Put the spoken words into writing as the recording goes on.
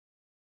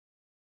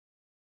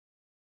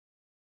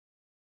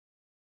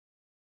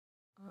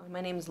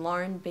My name is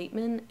Lauren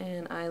Bateman,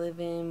 and I live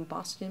in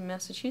Boston,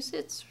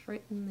 Massachusetts,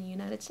 right in the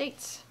United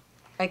States.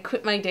 I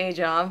quit my day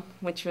job,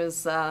 which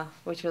was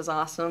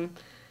awesome,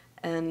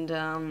 and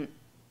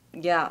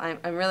yeah,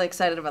 I'm really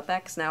excited about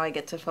that because now I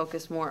get to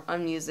focus more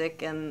on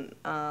music. And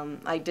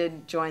I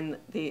did join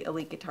the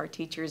Elite Guitar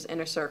Teachers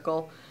Inner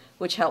Circle,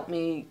 which helped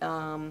me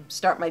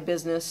start my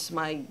business,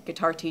 my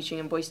guitar teaching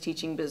and voice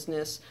teaching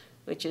business,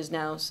 which is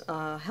now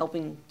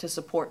helping to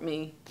support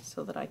me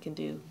so that I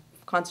can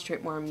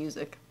concentrate more on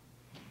music.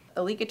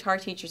 Elite Guitar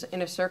Teachers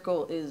Inner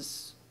Circle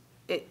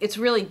it's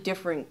really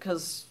different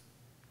because,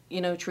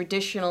 you know,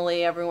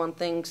 traditionally everyone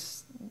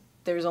thinks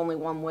there's only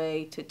one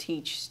way to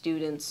teach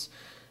students,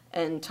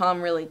 and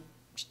Tom really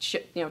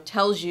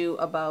tells you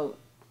about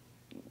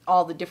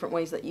all the different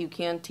ways that you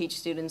can teach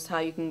students, how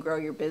you can grow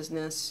your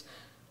business.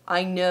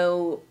 I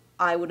know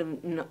I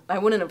wouldn't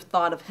have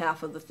thought of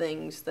half of the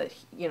things that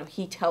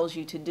he tells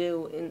you to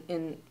do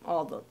in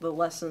all the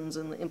lessons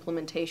and the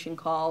implementation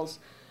calls.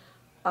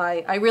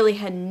 I really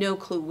had no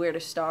clue where to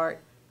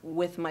start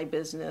with my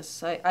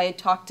business. I had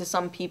talked to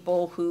some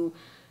people who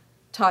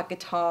taught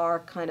guitar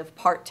kind of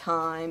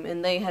part-time,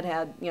 and they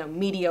had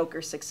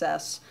mediocre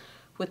success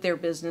with their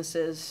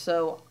businesses.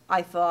 So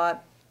I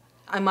thought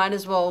I might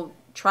as well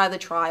try the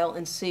trial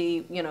and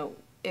see,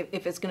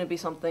 if it's going to be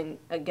something,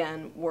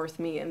 again, worth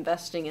me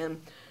investing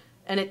in.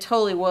 And it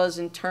totally was,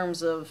 in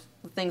terms of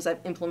the things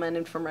I've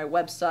implemented for my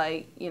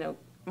website,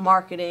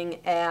 marketing,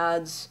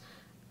 ads.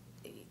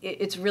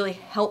 It's really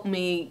helped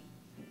me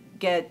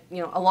get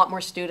a lot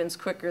more students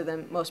quicker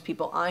than most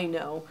people I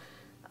know.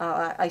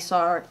 I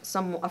saw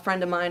a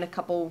friend of mine a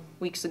couple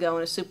weeks ago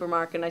in a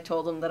supermarket, and I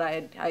told him that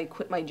I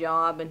quit my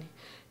job, and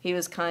he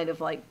was kind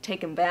of like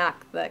taken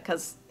back, that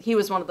because he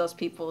was one of those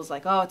people who's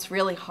like, oh, it's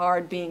really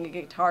hard being a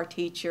guitar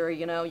teacher,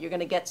 you're going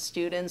to get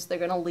students, they're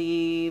going to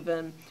leave,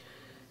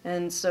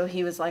 and so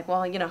he was like,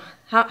 well,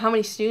 how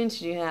many students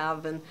do you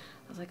have? And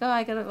I was like, oh,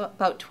 I got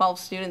about 12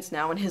 students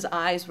now. And his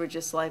eyes were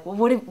just like, well,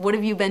 what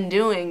have you been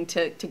doing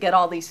to get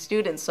all these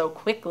students so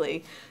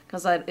quickly?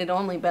 Because it'd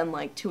only been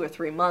like 2 or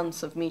 3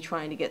 months of me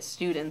trying to get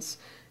students.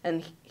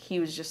 And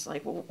he was just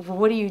like, well,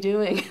 what are you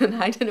doing?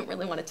 And I didn't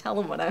really want to tell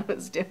him what I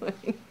was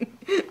doing.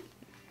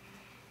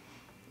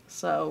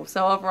 So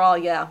overall,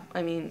 yeah,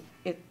 I mean,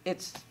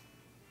 it's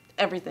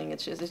everything.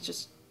 It's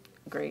just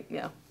great,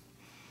 yeah.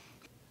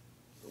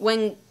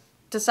 When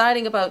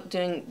deciding about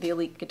doing the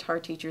Elite Guitar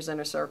Teachers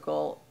Inner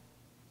Circle,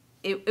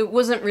 it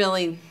wasn't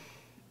really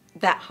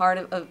that hard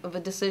of a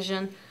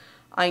decision.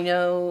 I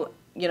know,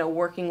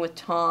 working with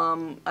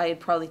Tom, I had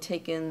probably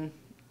taken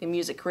the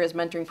Music Careers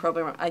Mentoring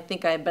Program. I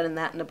think I had been in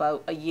that in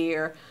about a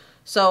year.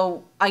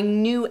 So I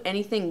knew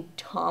anything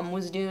Tom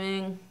was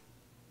doing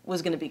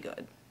was going to be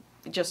good,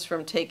 just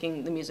from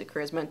taking the Music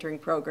Careers Mentoring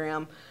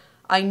Program.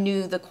 I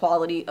knew the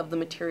quality of the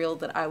material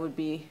that I would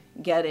be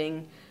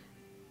getting,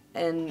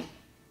 and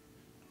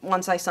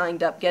once I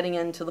signed up, getting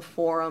into the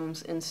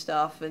forums and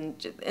stuff, and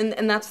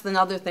that's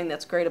another thing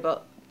that's great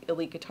about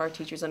Elite Guitar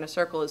Teachers Inner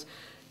Circle is,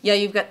 yeah,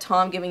 you've got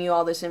Tom giving you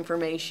all this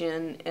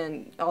information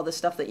and all this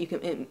stuff that you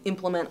can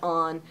implement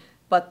on,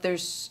 but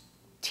there's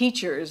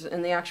teachers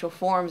in the actual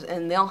forums,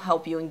 and they'll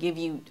help you and give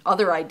you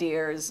other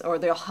ideas, or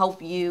they'll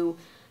help you,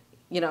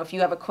 if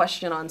you have a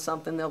question on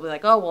something, they'll be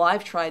like, oh, well,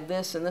 I've tried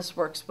this and this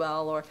works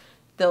well, or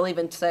they'll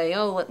even say,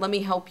 oh, let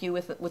me help you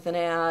with an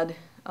ad.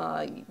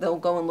 They'll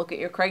go and look at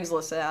your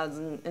Craigslist ads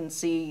and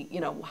see,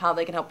 how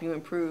they can help you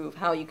improve,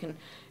 how you can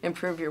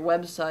improve your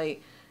website.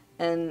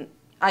 And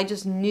I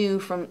just knew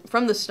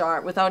from the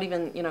start, without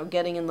even,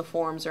 getting in the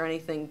forums or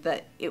anything,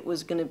 that it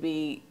was going to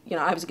be,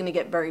 I was going to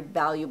get very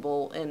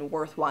valuable and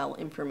worthwhile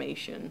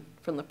information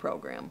from the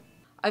program.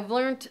 I've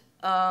learned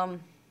a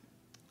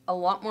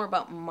lot more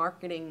about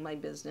marketing my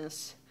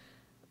business,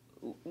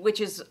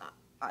 which is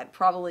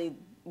probably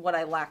what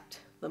I lacked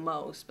the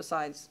most,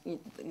 besides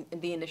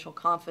the initial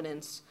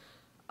confidence.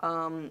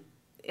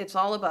 It's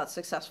all about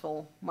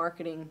successful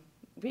marketing,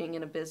 being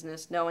in a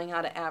business, knowing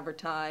how to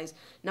advertise,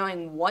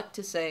 knowing what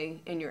to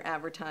say in your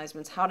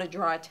advertisements, how to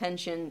draw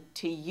attention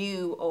to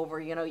you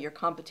over, your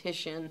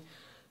competition.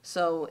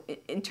 So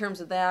in terms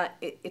of that,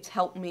 it's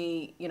helped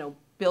me,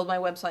 build my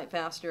website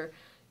faster,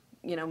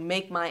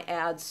 make my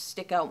ads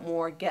stick out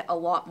more, get a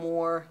lot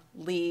more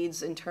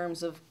leads in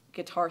terms of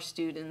guitar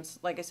students.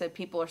 Like I said,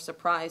 people are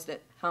surprised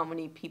at how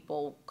many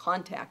people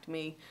contact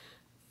me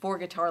for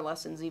guitar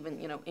lessons, even,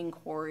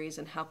 inquiries,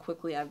 and how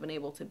quickly I've been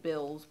able to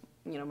build,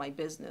 my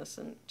business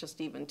in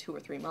just even 2 or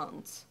 3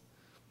 months.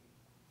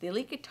 The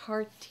Elite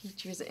Guitar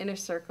Teachers Inner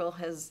Circle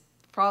has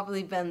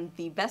probably been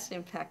the best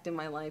impact in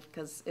my life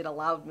because it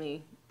allowed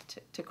me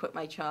to quit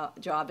my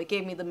job. It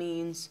gave me the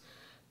means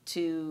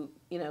to,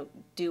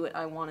 do what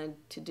I wanted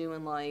to do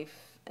in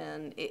life.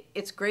 And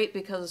it's great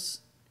because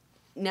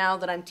now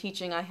that I'm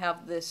teaching, I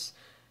have this,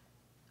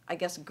 I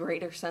guess,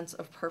 greater sense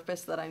of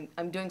purpose that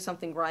I'm doing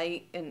something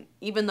right. And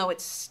even though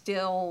it's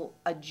still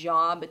a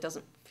job, it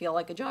doesn't feel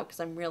like a job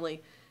because I'm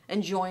really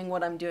enjoying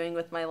what I'm doing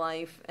with my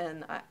life,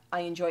 and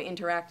I enjoy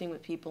interacting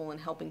with people and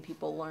helping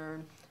people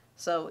learn.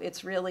 So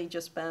it's really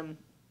just been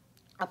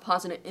a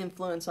positive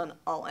influence on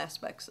all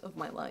aspects of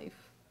my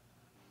life.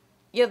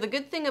 Yeah, the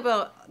good thing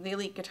about the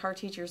Elite Guitar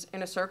Teachers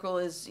Inner Circle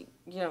is,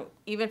 even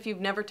if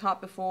you've never taught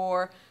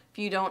before, if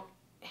you don't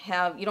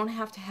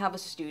have to have a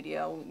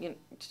studio.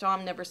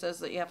 Tom never says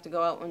that you have to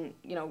go out and,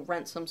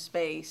 rent some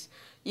space.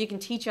 You can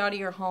teach out of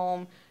your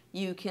home.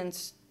 You can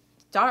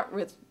start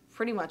with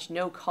pretty much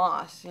no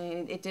cost. I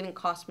mean, it didn't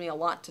cost me a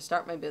lot to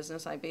start my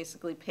business. I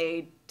basically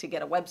paid to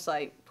get a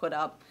website put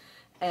up,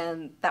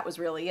 and that was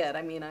really it.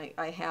 I mean,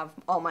 I have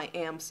all my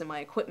amps and my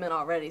equipment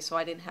already, so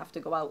I didn't have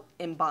to go out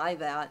and buy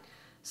that.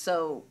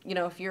 So,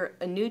 if you're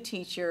a new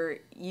teacher,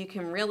 you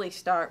can really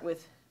start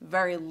with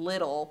very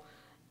little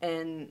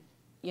and,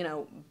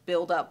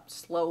 build up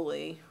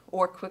slowly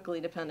or quickly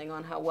depending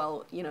on how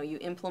well, you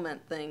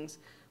implement things.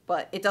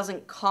 But it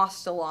doesn't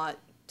cost a lot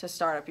to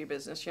start up your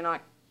business. You're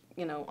not,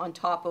 on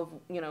top of,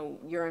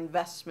 your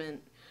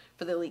investment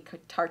for the Elite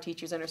Guitar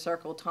Teachers Inner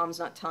Circle. Tom's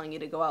not telling you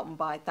to go out and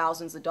buy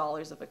thousands of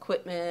dollars of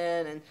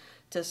equipment and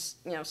to,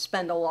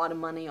 spend a lot of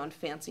money on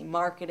fancy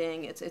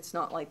marketing. It's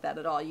not like that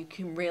at all. You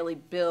can really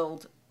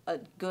build a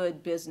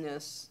good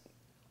business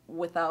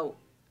without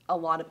a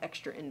lot of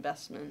extra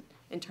investment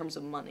in terms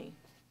of money.